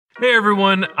Hey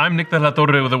everyone, I'm Nick de la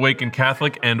Torre with Awaken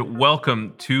Catholic, and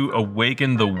welcome to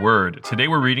Awaken the Word. Today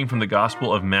we're reading from the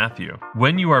Gospel of Matthew.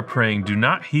 When you are praying, do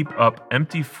not heap up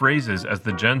empty phrases as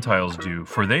the Gentiles do,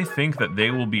 for they think that they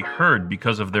will be heard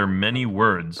because of their many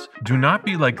words. Do not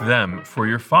be like them, for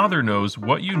your Father knows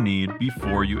what you need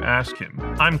before you ask Him.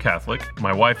 I'm Catholic,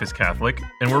 my wife is Catholic,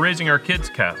 and we're raising our kids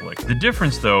Catholic. The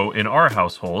difference, though, in our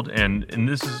household, and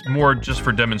this is more just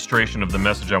for demonstration of the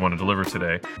message I want to deliver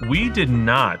today, we did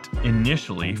not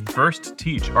initially first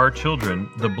teach our children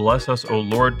the Bless Us, O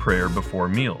Lord prayer before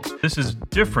meals. This is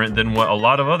different than what a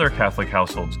lot of other Catholic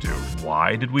households do.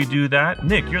 Why did we do that?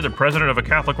 Nick, you're the president of a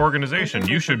Catholic organization.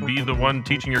 You should be the one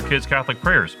teaching your kids Catholic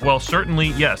prayers. Well,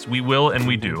 certainly, yes, we will and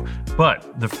we do.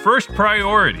 But the first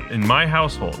priority in my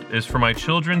household is for my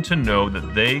children to know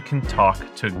that they can talk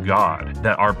to God,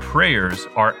 that our prayers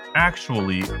are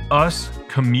actually us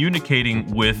communicating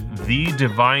with the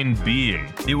divine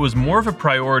being. It was more of a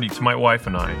priority to my wife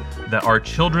and I that our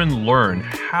children learn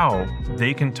how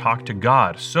they can talk to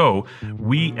God. So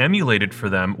we emulated for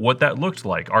them what that looked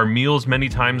like. Our meals many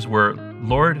times were,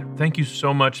 Lord, thank you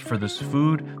so much for this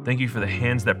food. Thank you for the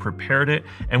hands that prepared it.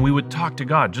 And we would talk to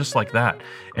God just like that.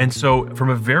 And so from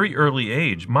a very early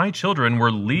age, my children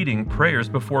were leading prayers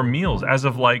before meals as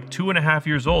of like 2.5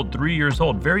 years old, 3 years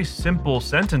old. Very simple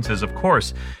sentences, of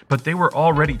course, but they were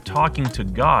already talking to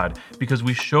God because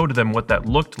we showed them what that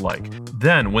looked like.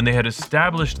 Then, when they had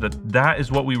established that that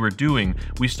is what we were doing,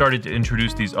 we started to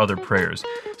introduce these other prayers.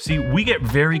 See, we get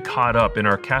very caught up in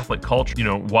our Catholic culture.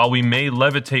 While we may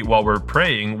levitate while we're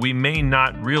praying, we may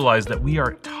not realize that we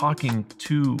are talking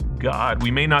to God.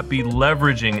 We may not be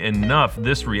leveraging enough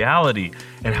this reality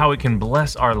and how it can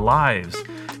bless our lives.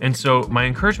 And so my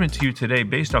encouragement to you today,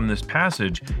 based on this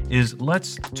passage, is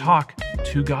let's talk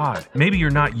to God. Maybe you're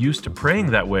not used to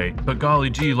praying that way, but golly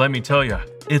gee, let me tell you,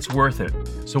 it's worth it.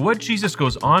 So what Jesus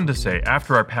goes on to say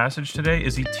after our passage today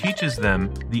is he teaches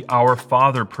them the Our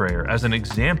Father prayer as an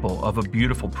example of a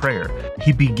beautiful prayer.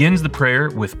 He begins the prayer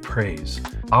with praise.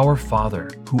 Our Father,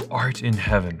 who art in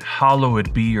heaven,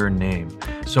 hallowed be your name.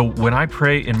 So when I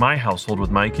pray in my household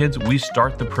with my kids, we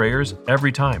start the prayers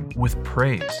every time with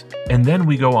praise. And then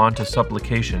we go on to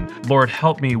supplication. Lord,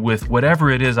 help me with whatever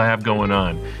it is I have going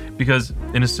on. Because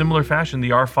in a similar fashion,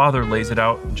 the Our Father lays it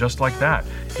out just like that.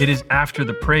 It is after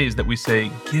the praise that we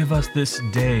say, give us this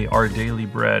day our daily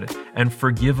bread and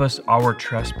forgive us our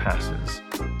trespasses.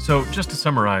 So just to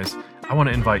summarize, I want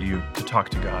to invite you to talk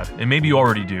to God. And maybe you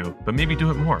already do, but maybe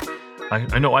do it more.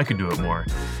 I know I could do it more.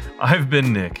 I've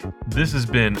been Nick. This has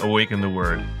been Awaken the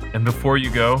Word. And before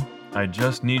you go, I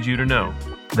just need you to know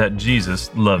that Jesus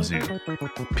loves you.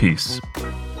 Peace.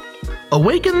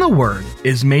 Awaken the Word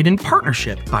is made in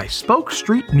partnership by Spoke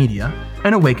Street Media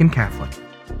and Awaken Catholic.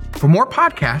 For more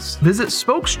podcasts, visit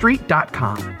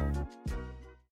spokestreet.com.